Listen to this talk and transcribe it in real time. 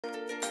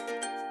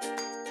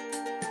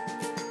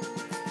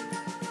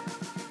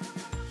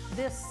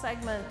This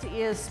segment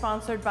is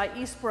sponsored by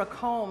Eastbrook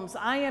Homes.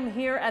 I am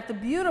here at the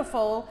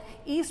beautiful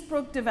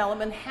Eastbrook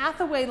development,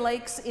 Hathaway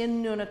Lakes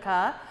in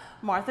Nunica.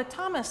 Martha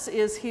Thomas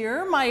is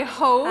here, my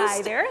host.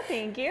 Hi there,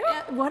 thank you.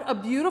 What a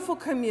beautiful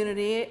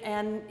community,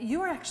 and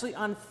you are actually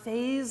on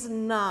phase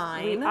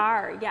 9. We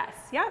are, yes,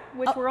 yep,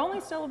 which we're only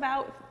still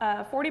about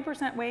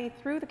 40% way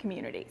through the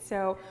community.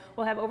 So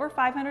we'll have over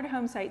 500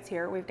 home sites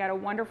here. We've got a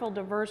wonderful,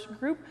 diverse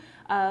group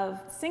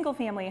of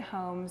single-family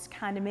homes,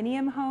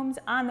 condominium homes,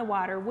 on the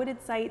water, wooded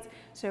sites,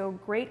 so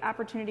great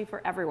opportunity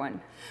for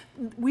everyone.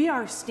 We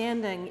are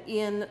standing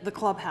in the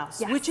clubhouse,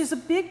 yes, which is a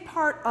big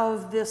part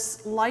of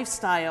this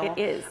lifestyle. It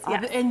is,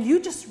 yes. And you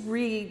just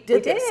redid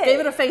this, gave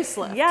it a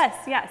facelift. Yes,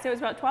 yeah, so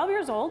it's about 12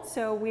 years old,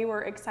 so we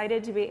were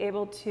excited to be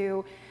able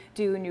to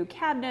do new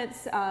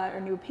cabinets, or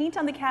new paint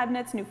on the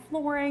cabinets, new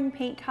flooring,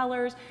 paint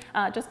colors,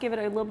 just give it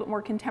a little bit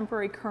more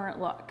contemporary, current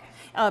look.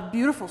 A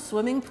beautiful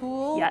swimming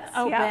pool. Yes,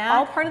 back.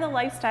 All part of the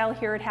lifestyle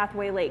here at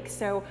Hathaway Lakes.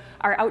 So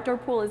our outdoor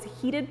pool is a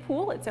heated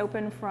pool. It's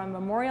open from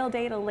Memorial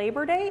Day to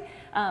Labor Day.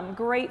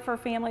 Great for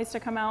families to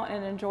come out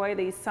and enjoy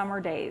these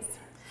summer days.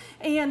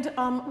 And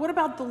what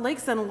about the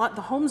lakes then?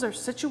 The homes are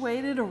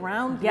situated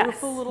around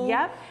beautiful little...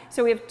 Yep.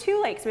 So we have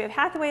 2 lakes. We have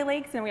Hathaway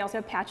Lakes and we also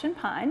have Patch and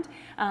Pond.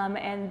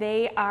 And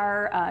they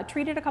are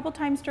treated a couple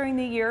times during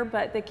the year,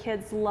 but the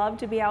kids love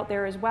to be out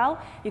there as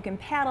well. You can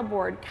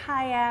paddleboard,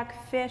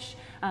 kayak, fish,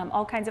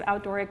 all kinds of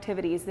outdoor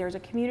activities. There's a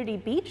community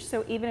beach,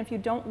 so even if you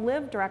don't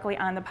live directly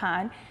on the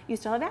pond, you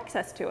still have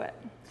access to it.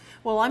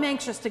 Well, I'm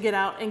anxious to get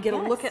out and get a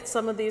look at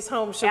some of these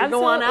homes. Should Absolutely.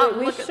 we go on out and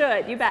we look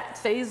should, you bet.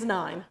 Phase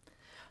 9.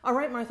 All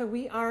right, Martha,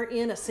 we are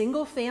in a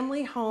single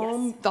family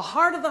home. Yes. The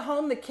heart of the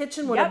home, the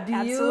kitchen. What a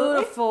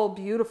beautiful,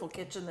 beautiful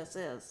kitchen this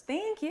is.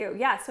 Thank you.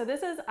 Yeah, so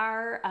this is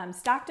our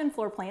Stockton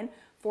floor plan.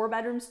 4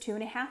 bedrooms,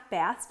 2.5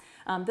 baths.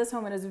 This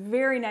home is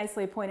very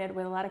nicely appointed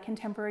with a lot of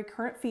contemporary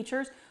current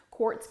features.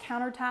 Quartz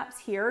countertops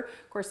here.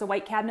 Of course, the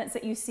white cabinets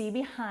that you see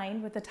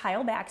behind with the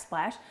tile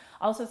backsplash.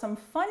 Also some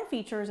fun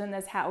features in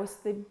this house,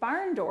 the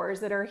barn doors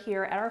that are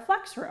here at our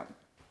flex room.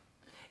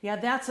 Yeah,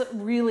 that's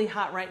really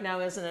hot right now,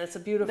 isn't it? It's a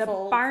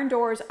beautiful... The barn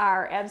doors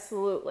are,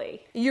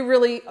 absolutely. You're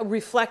really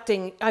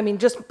reflecting, I mean,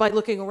 just by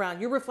looking around,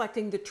 you're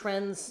reflecting the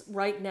trends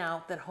right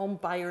now that home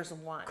buyers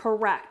want.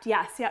 Correct,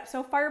 yes, yep.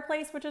 So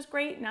fireplace, which is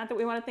great. Not that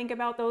we want to think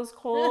about those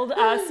cold,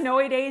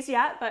 snowy days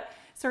yet, but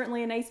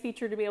certainly a nice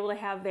feature to be able to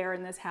have there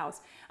in this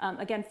house.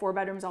 Again, 4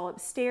 bedrooms all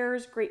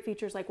upstairs, great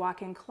features like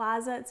walk-in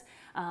closets.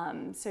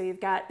 So you've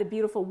got the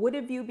beautiful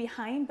wooded view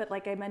behind, but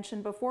like I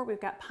mentioned before,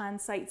 we've got pond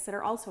sites that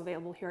are also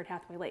available here at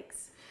Hathaway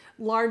Lakes.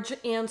 Large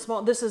and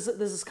small. This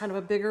is kind of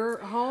a bigger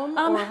home.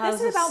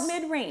 This is about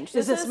mid-range.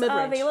 This is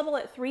mid-range? Available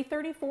at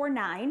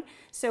 $334,900.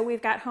 So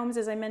we've got homes,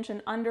 as I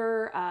mentioned,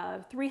 under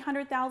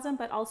 $300,000,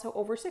 but also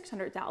over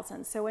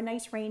 $600,000. So a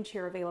nice range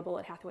here available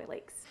at Hathaway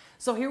Lakes.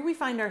 So here we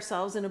find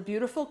ourselves in a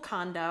beautiful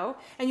condo,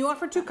 and you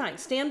offer 2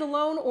 kinds: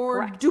 standalone or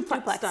Correct.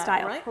 duplex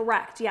style, right?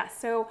 Correct. Yes.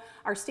 So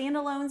our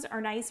standalones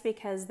are nice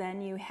because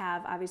then you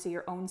have obviously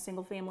your own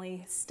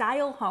single-family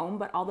style home,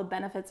 but all the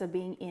benefits of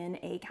being in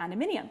a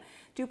condominium.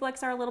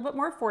 Duplex are a little bit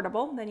more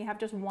affordable. Then you have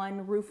just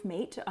one roof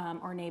mate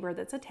or neighbor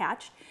that's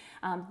attached.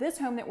 This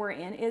home that we're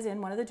in is in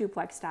one of the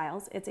duplex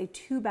styles. It's a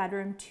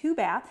 2-bedroom,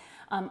 2-bath,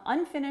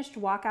 unfinished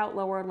walkout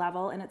lower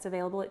level, and it's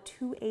available at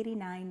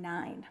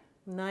 $289,900.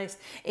 Nice.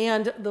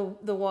 And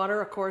the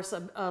water, of course,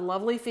 a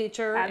lovely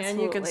feature. Absolutely,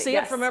 and you can see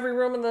it from every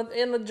room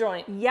in the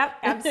joint. Yep,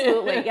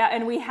 absolutely. Yeah,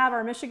 and we have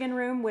our Michigan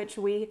room, which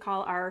we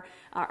call our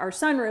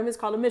sunroom is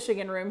called a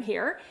Michigan room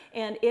here,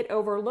 and it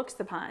overlooks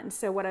the pond.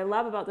 So what I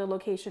love about the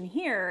location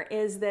here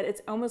is that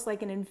it's almost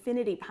like an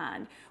infinity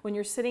pond. When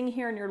you're sitting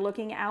here and you're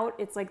looking out,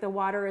 it's like the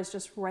water is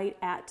just right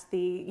at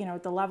the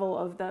the level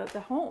of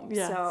the home.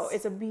 Yes. So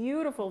it's a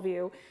beautiful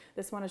view.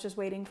 This one is just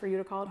waiting for you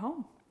to call it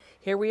home.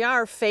 Here we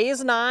are,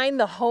 phase 9.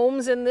 The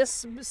homes in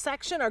this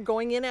section are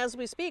going in as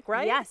we speak,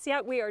 right? Yes,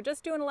 yeah, we are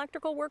just doing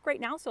electrical work right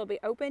now, so it'll be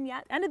open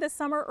end of the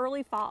summer,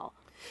 early fall.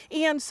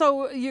 And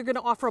so you're going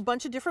to offer a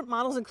bunch of different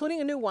models,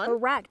 including a new one.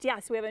 Correct,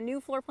 yes. We have a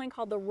new floor plan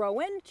called the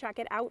Rowan. Check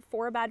it out,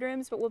 4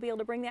 bedrooms, but we'll be able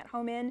to bring that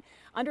home in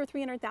under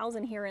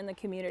 $300,000 here in the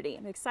community.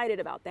 I'm excited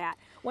about that.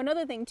 One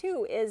other thing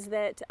too is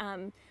that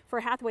for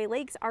Hathaway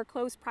Lakes, our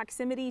close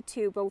proximity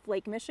to both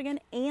Lake Michigan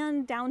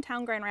and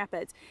downtown Grand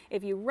Rapids.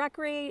 If you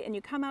recreate and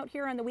you come out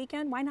here on the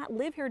weekend, why not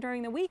live here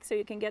during the week so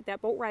you can get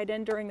that boat ride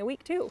in during the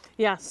week too?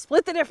 Yeah,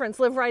 split the difference,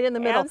 live right in the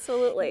middle.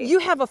 Absolutely. You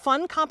have a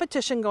fun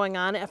competition going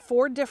on at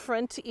 4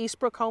 different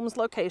Eastbrook Homes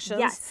locations.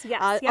 Yes,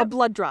 yes. A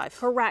blood drive.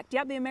 Correct.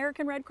 Yep, the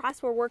American Red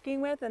Cross we're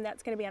working with, and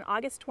that's going to be on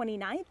August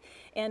 29th.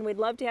 And we'd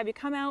love to have you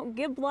come out,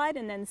 give blood,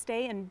 and then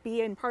stay and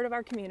be in part of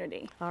our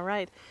community. All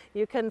right.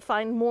 You can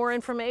find more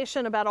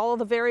information about all of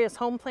the various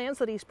home plans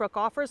that Eastbrook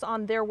offers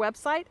on their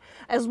website,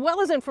 as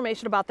well as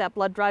information about that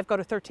blood drive. Go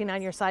to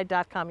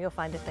 13onyourside.com. You'll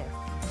find it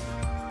there.